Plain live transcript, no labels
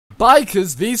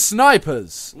Bikers v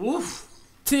snipers. Woof.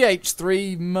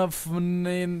 TH3 muffin.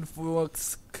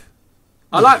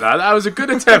 I like that. That was a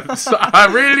good attempt. I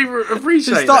really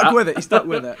appreciate He stuck that. with it. He stuck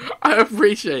with it. I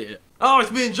appreciate it. Oh, it's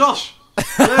me and Josh.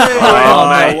 Oh,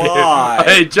 mate. why?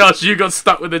 Hey, Josh, you got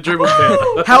stuck with the dribble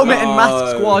pit. Helmet and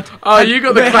mask squad. Oh, you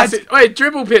got the classic. Wait,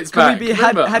 dribble pit's back. Can we be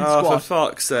head Oh, squad? for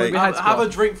fuck's sake. Have a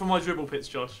drink from my dribble pits,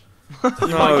 Josh. You No.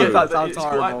 might get That that. sounds It's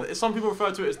horrible. like, some people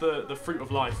refer to it as the fruit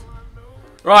of life.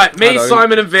 Right, me, Hello.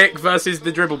 Simon, and Vic versus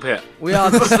the dribble pit. We are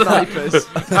the snipers.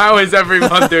 How is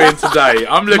everyone doing today?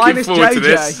 I'm looking Minus forward to JJ.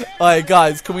 this. Alright,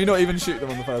 guys, can we not even shoot them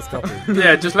on the first couple?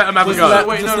 Yeah, just let them have a Just go. let-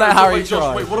 Wait, just no, let no, Harry wait, Josh,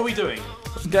 try. wait, what are we doing?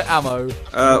 Get ammo.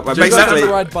 Well, Just let basically,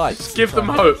 them ride bikes. Give them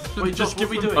hope. Wait, Josh, what are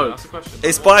we doing? hope. That's the question.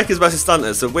 it's bikers versus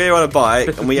stunters. So we're on a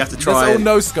bike and we have to That's try. all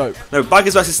no scope. No,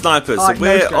 bikers versus snipers. So Alright,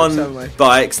 we're no-scopes on only.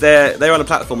 bikes. They're on a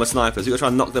platform with snipers. We've got to try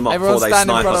and knock them off Everyone before they stand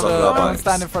in snipe front us of off a. with our Everyone bikes.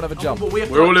 stand in front of a jump. But we have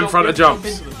to, We're all like, in front of we have to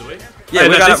jumps. jump into them, do we? Yeah, Hey, we're look,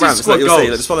 going this at is ramps. squad Like, you'll see.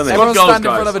 goals. Just follow me. Everyone goals, stand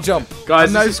in guys. front of a jump.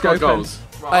 Guys, No this is squad scoping. goals.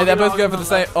 Right, Hey, they're I'll both go going for the on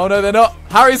same. that. Oh no, they're not.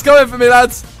 Harry's going for me,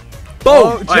 lads.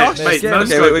 Oh, Boom. Josh, Wait, get no him.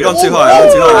 Okay, we've gone Oh, too high.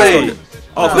 We've gone too high. hey.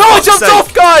 Oh, for No, I fuck's jumped sake.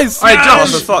 off, guys. Hey, Oh,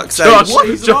 Josh. for fuck's sake. Josh.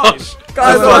 He's Josh. alive.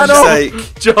 Guys, For I ran fuck's off.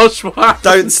 sake. Josh, what?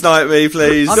 Don't snipe me,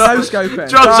 please. I'm no scoping.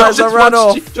 Josh, Guys, I just ran watched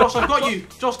off. you- Josh, I've got you.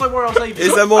 Josh, don't worry, I'll save you.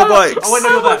 Is there more bikes? Oh, wait, no,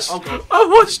 you're there. Oh, God. I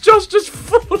watched Josh just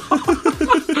fall off.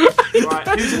 Right,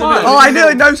 who's in the middle? Oh, I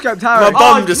nearly no scoped My Harry.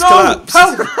 bum just no, collapsed.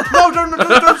 Help! No,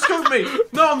 don't scope me.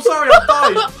 No, I'm sorry, I've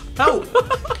died. Help!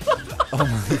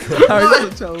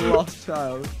 Harry's such a lost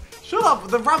child. Shut up,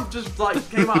 the ramp just, like,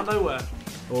 came out of nowhere.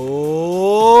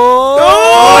 Oh.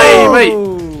 Hey, mate.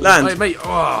 Land. Hey, mate.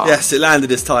 Oh. Yes, it landed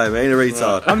this time. Ain't a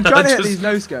retard. I'm trying to hit Just- these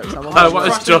no scopes. I'm Oh, on what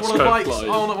is Crashed Josh into one of the going bikes. flying?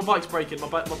 Oh no, my bike's breaking. My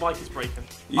bike is breaking.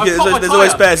 You I've get, popped my there's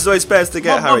always tyre. spares. There's always spares to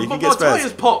get, Harry. You My can get spares.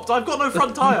 tyre's popped. I've got no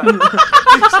front tyre.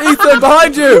 Ethan,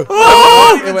 behind you.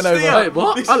 Oh, It went over. Wait,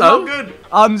 what? This Hello? is not good.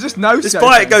 I'm just no scoping. This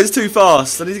bike goes too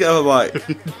fast. I need to get on a bike.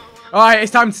 Alright,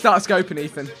 it's time to start scoping,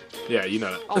 Ethan. Yeah, you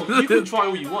know it. Oh, you can try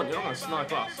all you want. You're not going to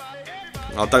snipe us.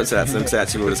 Oh, don't say that to them because they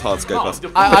actually will just hard scope us.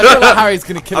 I feel like Harry's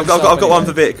gonna kill I've got himself. one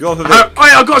for Vic. Go on for Vic. Hey,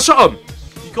 I got a shot on.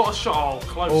 You got a shot. Oh,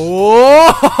 close.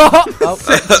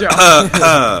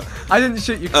 Oh. I didn't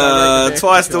shoot you. 'cause I made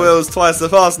Twice the wheels, twice the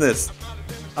fastness.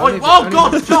 Wait, oh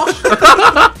God, Josh!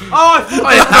 Oh, I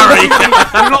thought Harry.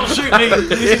 do not shoot me.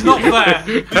 This is not fair.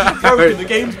 This is broken. The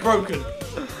game's broken.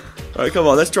 Alright, come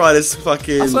on, let's try this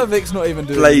fucking I swear Vic's not even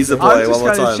doing Blazer anything. boy I'm one just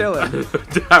more kind time. of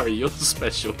chilling. Harry, you're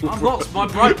special. I'm not.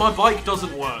 My bike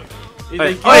doesn't work.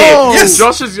 Hey, Oh! yes!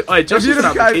 Josh has Josh Have has you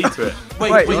found looked the key at- to it.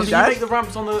 Wait, Wait, can is you that- make the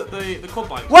ramps on the quad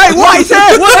bike? Wait, what? He's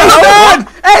here! Ethan!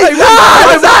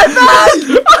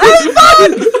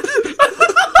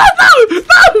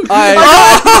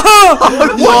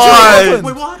 Why?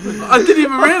 Wait, what happened? I didn't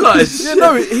even realise. Yeah,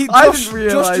 no, I Josh didn't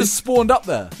realise. just spawned up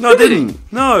there. No, I didn't.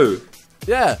 No.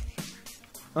 Yeah.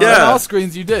 On Yeah. our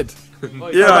screens, you did.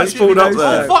 Wait, Yeah, I shoot spawned me. up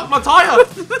there. Oh fuck, my tyre!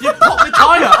 You popped my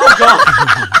tyre! Oh God!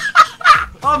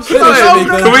 I'm so Finish no, it, no,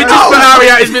 Ethan. Can we no. just put Harry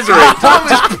out his misery?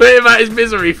 Just put him out his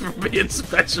misery for being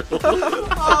special.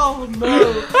 Oh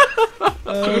no!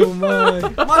 Oh my.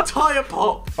 My tyre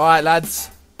popped! All right, lads.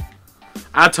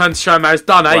 Our turn to show him how it's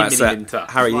done, eh, Right, so, Mini-Minter?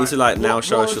 Harry, you need to like now What-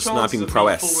 show what us are your the chances sniping of me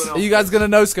prowess. falling Are off? you guys gonna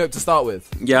no scope to start with?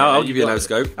 Yeah, I'll you give you a got no it.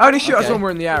 scope. Only shoot us Okay. when we're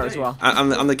in the air as well.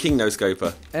 I'm the king no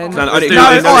scoper. And Can I only, do can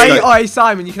I it. only no scope? Oi,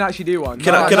 Simon, you can actually do one.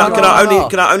 Can I no.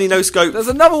 can I only no scope? There's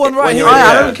another one right When here. you're in the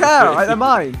I air. don't care. They're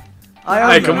mine. I own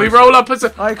Hey, them. can we roll up as a...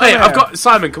 Hey, come Hey, I've here. got...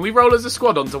 Simon, can we roll as a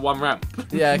squad onto one ramp?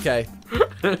 Yeah, okay.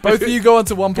 Both of you go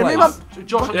onto one Give me place. my-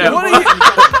 Josh, I'm Yeah. doing What it. are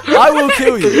you? I will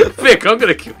kill you. Vic, I'm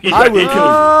gonna kill you. I will kill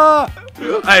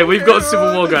you. Hey, we've got a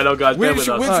civil war going on, guys. Bear Which with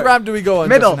us. Alright. ramp do we go on,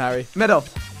 Middle. Justin, Harry? Middle.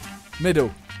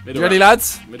 Middle. Middle You ready, ramp.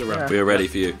 lads? Middle ramp. We are ready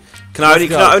for you. Can I only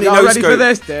go. no Y'all ready for scope?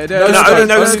 this? Can I only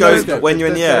no Only scope no-scope. when you're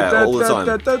in the air all the time?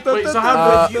 Wait, so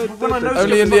how do you... When I know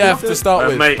Only in the F to start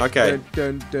with. Mate. Okay.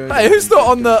 Hey, who's not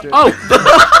on the? Oh!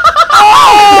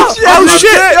 Oh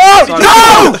shit!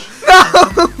 No!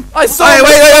 I saw. Hey, him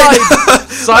wait,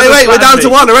 just die. wait, we're down to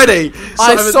one already.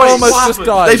 I saw him what just happened?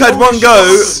 die. They've had one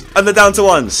go and they're down to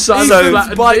one. Simon So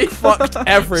flattened Bike me. fucked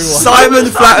everyone. Simon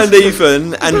flattened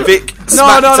Ethan and Vic no,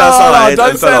 smacked no, outside don't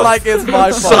and say fell it off. like it's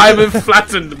my fault. Simon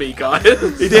flattened me, guys.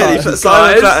 He did. Guys.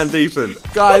 Simon flattened Ethan.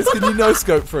 Guys, can you no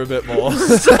scope for a bit more?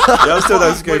 Yeah, I'm still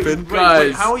no scoping. Wait,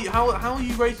 Guys. how are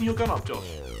you raising your gun up, Josh?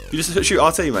 You just shoot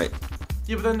RT, mate.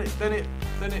 Yeah, but then it.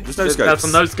 Just no That's scopes. a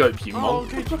no scope, you Oh,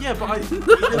 monk. okay, yeah, but I.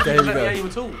 Okay, here we go. Aim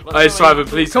at all. Like, Hey, no Simon, aim.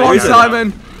 please Come take on, someone out.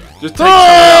 Simon. Just take someone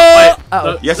out. Wait, Ow.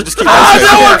 no. You have to just keep. no,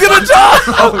 I'm gonna die!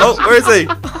 Oh, where is he?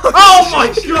 Oh my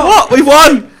god! What? We've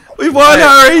won! We've won, Hey,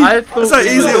 Harry! I thought That's how we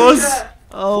easy were- it was.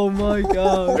 Oh my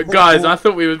god. Guys, I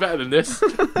thought we were better than this.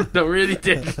 I really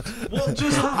did. What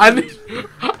just I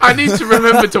need to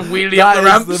remember to wheelie up the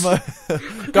ramps.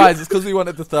 Guys, it's because we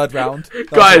wanted the third round. That's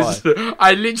Guys, why.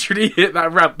 I literally hit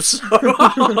that ramp so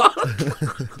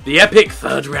hard. The epic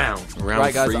third round. Round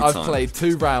Right, guys, 3 I've time. played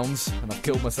 2 rounds and I've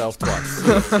killed myself twice.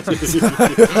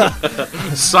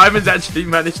 Simon's actually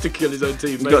managed to kill his own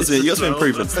teammate. You got some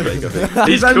improvements to make, I think.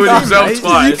 He's His own killed himself teammate? You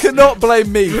twice. cannot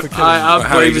blame me for killing I'm Right,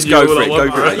 Harry, blaming just you go all for at it, one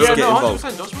go for it. time. Let's yeah, get no, involved.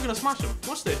 100%, Josh. We're gonna smash them.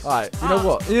 Watch this. Alright, you know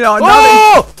what? You know,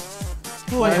 Oh!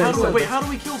 Wait, how do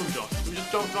we kill them, Josh? Do we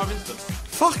just don't drive into them?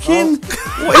 Fucking.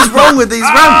 What is wrong with these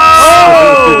ramps?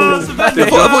 Oh! I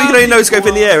thought you could only no scope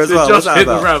in the air as well. What's Just that hit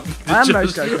the about? ramp. I am no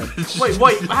Just- scoping.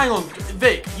 Wait, hang on.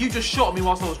 Vic, you just shot me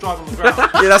whilst I was driving on the ground.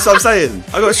 Yeah, that's what I'm saying.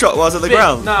 I got shot while I was at the Vic,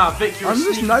 ground. Nah, Vic, you're I'm a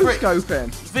just sneaky no prick. scoping.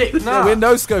 Vic, nah. Yeah, we're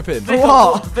no scoping. Vic,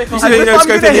 What? Vic, You I'm said you If no I'm scope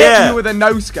gonna in the hit air. you with a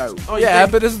no scope. Oh, Yeah,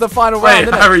 Vic. but this is the final Hey, round,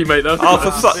 isn't it? Harry, mate. That's Oh,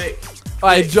 for fuck. Vic.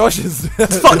 Alright, Josh is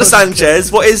Fuck the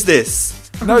Sanchez. What is this?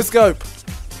 no scope.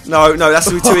 No, that's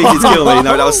too easy to kill me.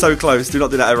 No, that was so close. Do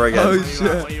not do that ever again. Oh Where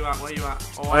shit. you at? Where you at?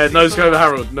 Oh, I had no scope to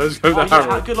Harold. No scope to Oh, yeah,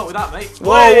 Harold. good luck with that, mate.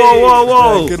 Whoa, whoa, whoa,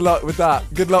 whoa. Good luck with that.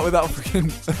 Good luck with that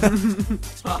freaking.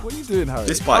 What are you doing, Harry?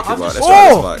 This bike could I'm work. just- Let's try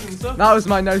Oh! this bike. That was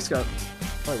my no scope.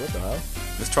 Wait, what the hell?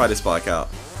 Let's try this bike out.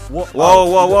 What? Whoa,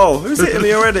 whoa, whoa. Who's hitting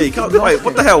me already? Wait,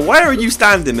 what the hell? Where are you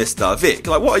standing, mister? Vic,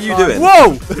 like, what are you doing?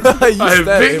 Whoa! you Hey, stared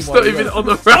at Vic's him not while you even went. on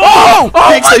the ramp. Oh!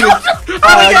 Vic's not even-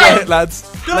 I got hit, lads.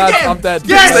 Go Lads, again. I'm dead.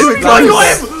 Yes! Stay I with got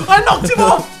close. him! I knocked him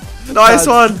off! Nice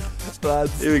one.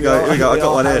 Lads. Here we go, here we go. I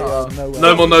got one here.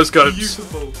 No more no scopes.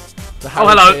 Beautiful. Oh,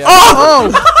 hello. Oh!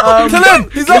 Oh! Kill him!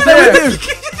 He's up there with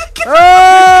you!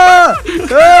 Ah!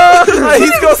 Ah! Hey,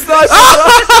 he's got snipers!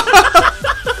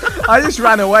 I just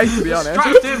ran away, to be honest.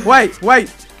 Trapped him. Wait.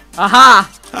 Aha!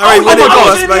 Harry, Oh win my it God,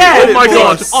 for us, in mate. the air. Win Oh it my for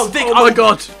god. us. Oh, Vic, Oh my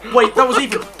god. Wait, that was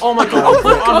even. Oh my god. I'm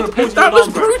gonna pause you That on was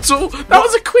Armbrand. brutal. That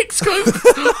was a quick scope.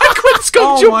 I quick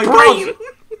scoped Oh your my brain.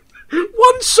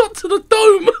 One shot to the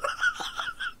dome.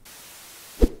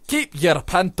 Keep your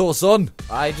pantos on.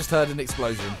 I just heard an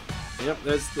explosion. Yep,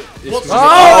 there's the. What's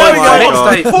Oh, there we my go.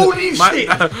 mixtape. Holy shit!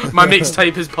 My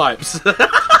mixtape is pipes. Why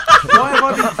have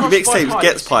I been crushed by Mixtapes pipes?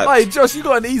 gets piped. Hey, Josh, you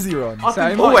got an easy run. I've been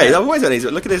Same. Oh, wait, piped. I've always done easy.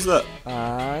 Look at this, look.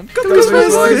 And Look at this,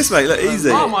 mate. Look, easy.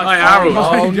 Oh my Hi, god. Harold.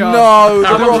 my oh God. no, the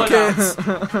Harold. rockets!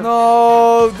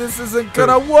 No, this isn't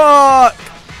gonna work!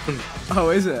 Oh,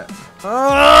 is it?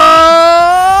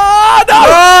 Ah,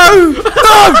 no!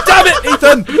 No! Damn it,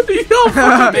 Ethan! You're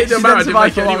fucking She it don't matter, I didn't didn't survive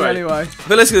make for it long anyway. anyway.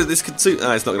 But let's go. This could suit.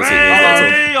 No, it's not going to suit me at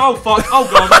Hey, oh fuck. Oh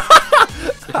god.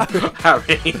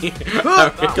 Harry. all.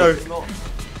 Go.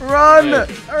 Run! Yeah.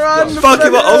 Run! Fuck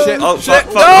him up. Oh, Shit, oh, shit,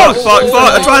 fuck, no! fuck.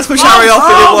 I tried to push Harry off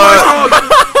and it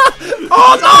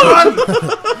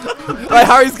worked. Hey,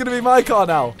 Harry's gonna be my car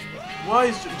now. Why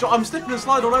is I'm slipping and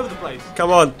sliding all over the place?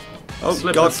 Come on. Oh,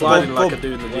 Slipping God. and sliding Bob, like I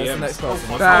do in the Where's the next DMs.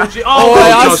 person? Nah. Oh,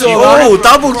 hey, I Josh, saw you- that. Oh,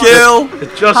 double kill.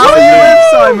 Just How are you in,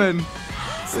 Simon?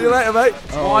 See you later, mate.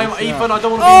 Oh, I'm snap. Ethan. I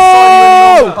don't want to be inside you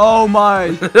any longer. Oh my!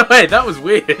 Wait, that was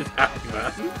weird, Harry,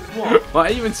 man. What? Why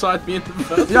are you inside me in the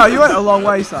first? Yeah, you went a long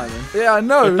way, Simon. Yeah, I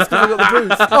know. It's 'cause I got the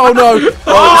boost. Oh no!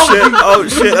 Oh, shit. Oh,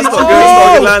 shit. That's not good. It's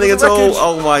not good landing at all. Wreckage.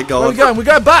 Oh, my Where are we God. going? We're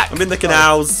going back. I'm in the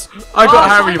canals. I got Oh,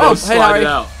 Harry oh, while hey, sliding Harry.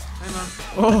 out.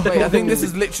 Wait, I think this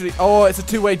is literally. Oh, it's a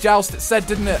two-way joust. It said,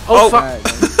 didn't it? Oh, fuck. Right.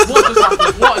 What just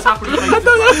happened? What has happened? I don't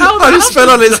know how I just fell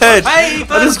on his head. Hey,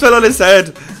 I just fell on his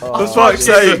head. For fuck's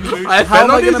sake. I How fell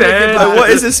am I on his gonna make it head. back? What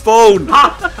is this spawn?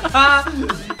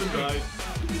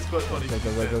 It's quite funny. Go.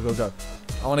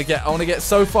 I want to get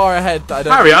so far ahead that I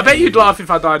don't. Harry, I bet you'd laugh if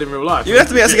I died in real life. You have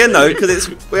to meet us again, though, because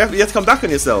you have to come back on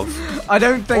yourself. I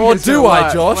don't think. Or it's do gonna I,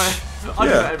 work. Josh? I do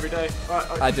Yeah. that every day.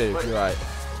 Right, I do. wait. You're right.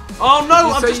 Oh no!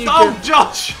 You I'm say just. you Oh, can-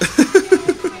 Josh.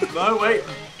 No, wait.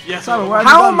 Yes, Simon, I'm where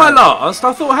How have am you I done that? last?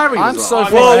 I thought Harry was I'm last. so I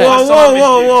far Whoa, ahead. whoa, whoa,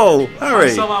 whoa, whoa. I Harry.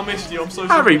 somehow missed you. I'm so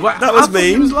Harry, sorry. what? That was I thought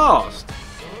he mean. was last.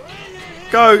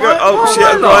 Go, go. Why- Oh, why shit, am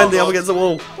I I'm grinding last? up against the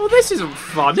wall. Well, this isn't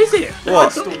fun, is it?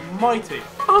 What? Christ almighty.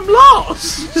 I'm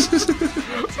lost.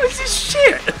 This is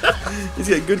shit. He's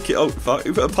getting good kit. Oh, fuck.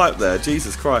 You put a pipe there.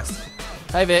 Jesus Christ.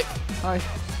 Hey, Vic.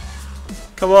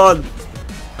 Come on.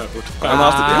 I'm after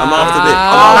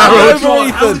Ah, Vic. over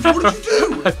Ethan. What did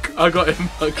you do? I got him.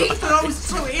 I got him. Ethan, I was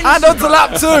so innocent. And onto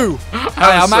lap 2. Hey,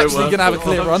 I'm so actually worth gonna have a it.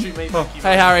 clear Don't run. shoot me, thank you.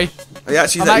 Hey, Harry. He's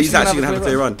actually going to have a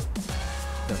clear run.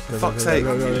 For fuck's sake.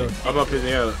 I'm up in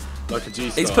the air like a G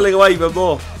star. He's pulling away even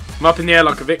more. I'm up in the air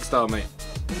like a Vic star, mate.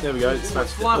 There we go. It's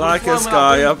smashed it. Like a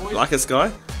sky up. Like a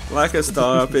sky. Like a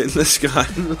star up in the sky.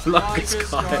 Like a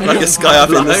sky. Like a sky up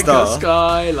in the Like a star.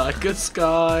 sky. Like a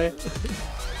sky.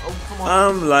 Oh, come on.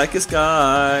 I'm like a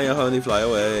sky, I only fly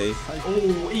away.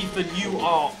 Oh, Ethan, you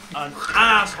are an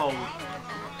asshole.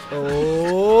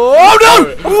 Oh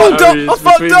no! I fucked up! I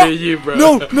fucked up! You, bro.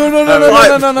 No!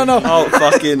 Oh,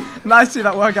 fucking. Nice to see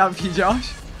that work out for you,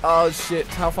 Josh. Oh shit!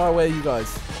 How far away are you guys?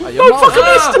 Oh, Oh,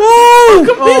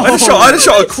 fucking missed! I just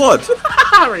shot a quad.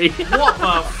 Harry! What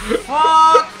the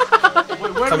fuck?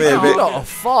 Wait, where Come are we here, going? Vic. Not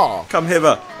far. Come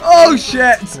hither. Oh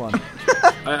shit! Come on.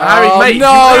 Harry, Oh, mate!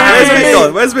 no, Where's Harry. Vic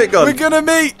gone? Where's Vic We're gone? gonna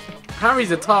meet.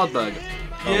 Harry's a tard burger.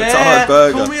 it's a Yeah, hard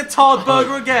burger. call me a tard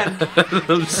burger again.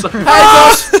 I'm sorry. Hey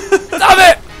Josh! Damn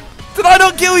it! Did I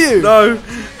not kill you? No,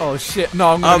 Oh shit! No,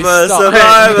 I'm gonna I'm be a stuck.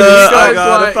 survivor. Hey, I guys,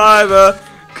 got a like- fiver.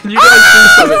 Can you guys do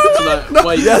something to like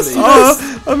wait, yes. please?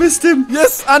 Oh, I missed him.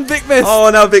 Yes, and Vic missed. Oh,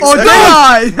 now Vic's Oh, did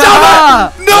I?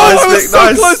 No, Nice, I was Vic, so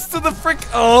nice. close to the frick.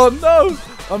 Oh no!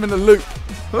 I'm in a loop.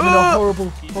 I'm in a horrible.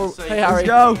 Hey Harry. Let's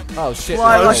go. Oh shit!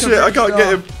 Fly Oh like shit, I can't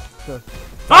get him.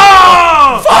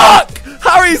 Ah! Fuck!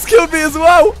 Harry's killed me as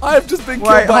well. I have just been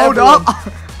killed Wait, by hold everyone. up.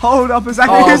 Hold up a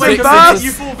second. Oh, Who's in Vixen. first?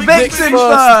 You thought Vixen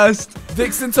first. first.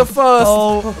 Vixen to first.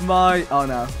 Oh my. Oh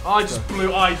no. I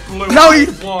blew. No, he-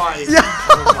 Why? Yeah.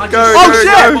 I Go, just- Oh go,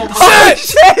 shit! go. Oh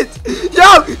shit!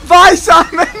 Yo, bye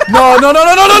Simon! No! No,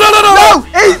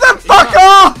 Ethan, fuck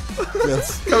off!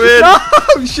 Yes. Come in.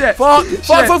 No, shit! Fuck! Shit.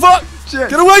 Fuck! Shit!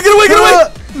 Get away!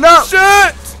 No!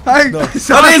 Shit! Hey, I'm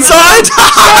Simon. inside.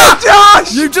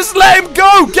 Josh! You just let him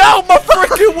go! Get out my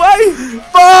freaking way!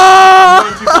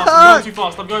 I'm Fuck! going too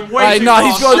fast. I'm going way Hey, too no, fast.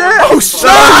 he's got. Shit. Oh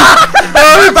shit!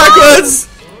 No, backwards.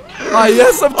 Ah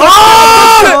yes, I'm done.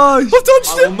 Oh, I've dodged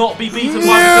I it. will not be beaten by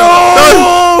myself.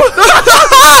 No!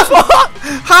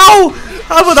 How?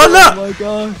 How have I done that? my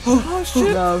god. Oh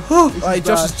shit! No. Hey,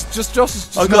 Josh is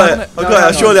just. I've got it. I've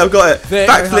got it. Surely I've got it. Vic,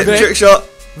 Backflip, Vic. trick shot.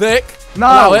 Vic. No.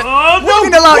 Allow it. Oh, What no! do you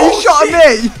mean allow? You shot at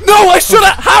me! No, I shot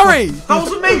at Harry. That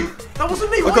wasn't me. That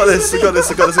wasn't me. I got this. I got this.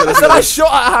 I got this. I got I this. said I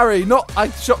shot at Harry, not I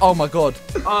shot. Oh my god.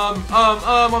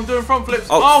 I'm doing front flips.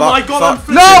 Oh, Oh, fuck, my god, fuck. I'm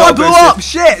flipping. No, I not blew boosted. up!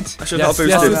 Shit! I should not have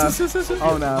Yes, boosted. yes.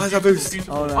 Oh Why no. is that boost?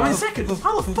 Oh no. I'm in second.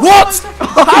 How the fuck? What?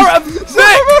 am I in second?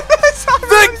 Harry,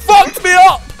 Vic fucked me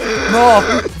up.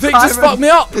 No, Vic just Simon. fucked me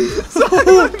up.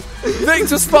 Vic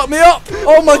just fucked me up.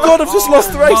 Oh my god, I've just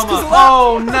lost the race because of that.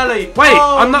 Oh, Nelly. Wait,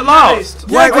 Oh, I'm not Nelly. last.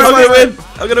 Wait, I'm gonna win.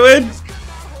 I'm gonna win.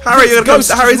 Harry, you're gonna Ghost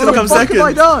come. Harry's gonna come What have I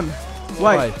second. done?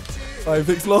 Wait. Oh,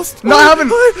 Vic's lost. No, I haven't.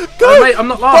 Oh, mate, I'm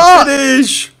not last.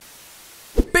 Finish.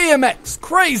 BMX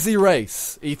crazy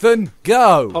race. Ethan,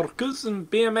 go. Orcus and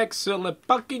BMX sur le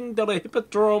parking de la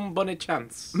hippodrome, bonne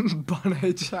chance.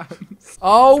 Bonnet chance.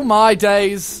 Oh my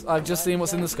days. I've just seen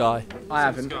what's in the sky. I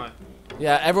haven't. Guy.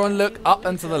 Yeah, everyone look up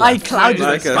and to the I left. clouded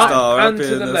Like it. a star up and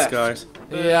to in the the left. sky.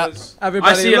 Yeah,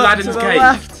 Everybody I see look Aladdin's to the cave.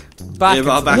 left. back. Yeah,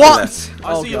 but I'm back What? left.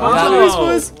 I see you. God. That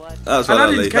Oh. That was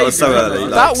Aladdin's early. That was so cave, early. isn't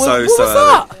it? Like, That was- so what was early.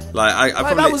 that? Like I Mate,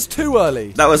 probably that was too early.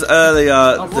 that was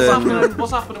earlier What's than happening?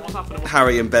 What's happening? What's happening?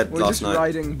 Harry in bed We're last just night.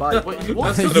 riding bike. Wait,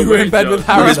 what? That's You were in bed with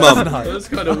Harry With his mum. last night. That's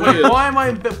kind of weird. Why am I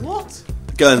in bed? What?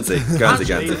 Guernsey, Actually,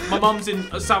 Guernsey. my mum's in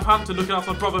Southampton looking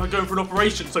after my brother going for an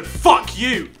operation, so fuck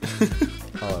you!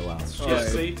 Oh wow. Yeah,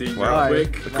 see? Wow.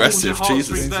 Quick. Aggressive, Pulled your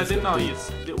Jesus. heartstrings there, didn't I? You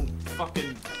little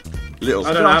fucking... Little.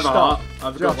 I don't Josh, have a heart. stop.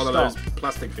 I've Josh, got one of stop. those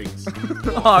plastic things.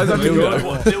 Oh, is that Dildo.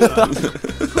 What,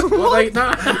 dildo? What, like,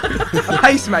 no. a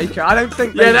pacemaker? I don't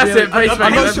think. Yeah, they that's really- it. Pacemaker.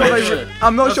 I'm not that's sure. pacemaker.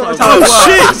 I'm not sure That's that's how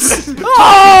what it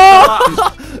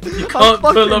works. You can't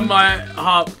fucking- pull on my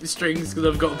harp strings because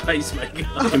I've got a pacemaker.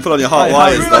 You can put on your heart Hey,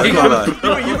 wires hey, though, you can't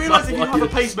I? you realise if you have a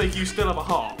pacemaker, you still have a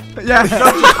heart. Yeah. You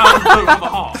don't just don't have a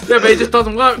heart. Yeah, but it just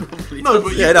doesn't work properly. No,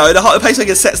 but Yeah, no, the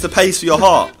pacemaker sets the pace for your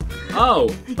heart. Oh.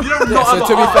 you don't Yeah, not so have a to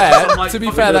be heart. fair- Unlike to be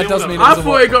fucking fair, that dildo. does mean I doesn't thought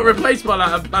work. it got replaced by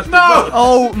that plastic No! box.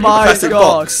 Oh my Plastic god.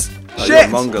 box. Oh, Shit. you're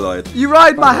mongoloid. You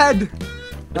ride my head.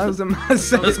 That was a mad That's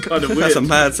sentence. kind of weird. That's a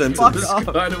mad sentence. Fuck That's off.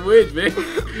 kind of weird, Vic.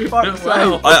 Fuck's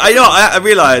Wow. sake. I know. I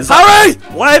realised. Harry!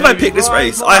 Why have I picked this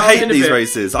race? I hate in a these bit.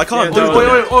 races. I can't Yeah, do no,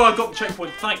 them. Wait, oh, I got the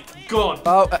checkpoint. Thank God.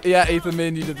 Oh yeah, Ethan, me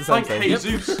and you did the same Thank thing.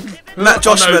 Jesus. Matt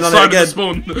Joshman on it again.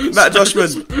 Spawn. Matt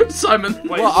Joshman. Simon.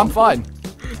 Wait, Well, I'm fine.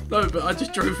 No, but I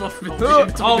just drove off with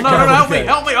Oh, no, help me,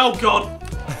 help me. Oh, God.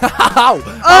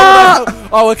 Ow!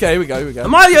 Oh, okay, here we go, here we go.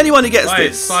 Am I the only one who gets Hey,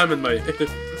 this? Simon, mate.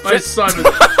 Hey, Simon.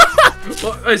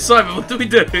 Hey, Simon, what do we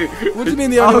do? What do you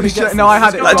mean the only Oh one who shit! gets No, I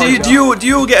had it. Like, wrong. do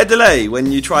you all get a delay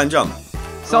when you try and jump?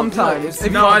 Sometimes.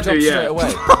 If No, you I can't jump do, yeah. straight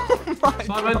away.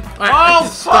 Simon. Hey, Oh,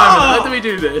 Simon, how fuck. do we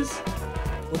do this?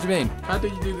 What do you mean? How do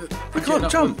you do the can't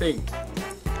jump. thing?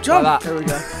 Jump. Like Here we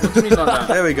go. What do you mean like that?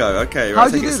 There we go. Okay, How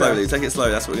right. do you Take it do slowly. that? Take it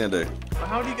slowly. That's what we're gonna do.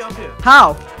 How do you get up here?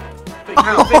 How? Vic.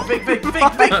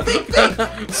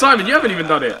 Simon, you haven't even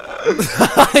done it.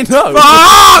 I know.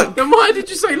 Fuck! Then why did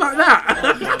you say it like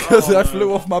that? Because I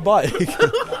flew off my bike.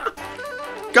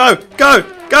 Go, go,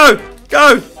 go,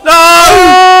 go!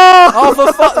 No! Oh,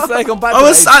 for fuck's sake, I'm back. I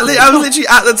was literally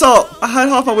at the top. I had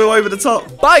half my wheel over the top.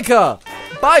 Biker!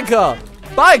 Biker!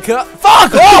 Biker!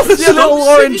 Fuck off, you little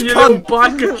orange You little cunt!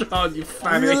 biker child, you You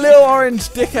fanny. little orange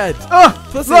dickhead.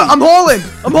 Look, I'm hauling.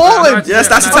 I'm hauling. Yes,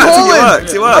 that's the I'm tactic. It hauling.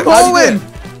 works. It I'm works.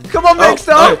 hauling. Come on, Big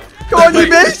Star. oh. Come on, you Wait.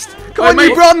 beast. Come Wait, on, you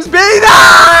mate. bronze beast.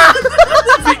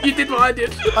 Ah! Vic, you did what I did.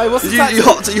 Hey, what's the You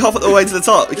tactic? hop all the way to the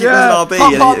top. You keep Yeah. pressing RB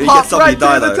Hop, and hop, you hop, get stuff and you right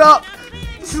die to the though. top.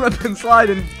 Slip and slide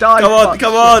and die. Come on, Fuck.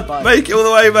 come on. Make it all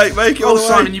the way, mate. Make it all Oh, the way.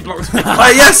 Simon, you blocked me.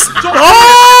 Hey, yes.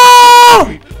 Oh!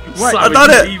 Wait, Simon, I've done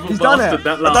you it. evil He's done bastard, it.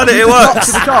 that I've done it. It Top works.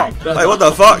 to the top. Wait, what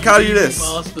the fuck? How do you do this?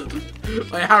 Bastard.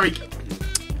 Wait, Harry.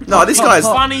 No, this guy's.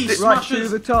 Funny Right to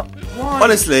smashes. the top. Why?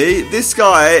 Honestly, this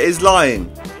guy is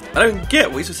lying. I don't get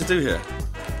what he's supposed to do here.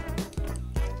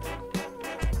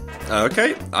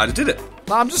 Okay, I did it.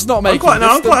 Nah, I'm just not I'm making quite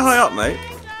distance. high up, mate.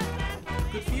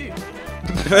 Good for you.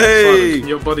 Hey. Simon, can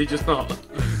your body just not?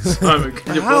 Simon,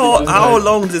 can your body just How not?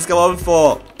 long does this go on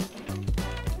for?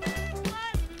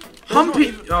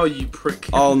 Humpy. Oh, you prick.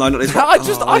 Oh no, not this. I Oh,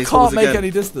 these can't balls make again.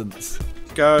 any distance.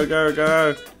 Go, go,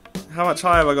 go. How much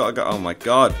higher have I got to go? Oh my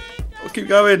god. Oh, keep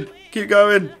going. Keep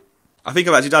going. I think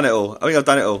I've actually done it all. I think I've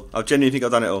done it all. I genuinely think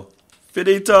I've done it all.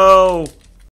 Finito.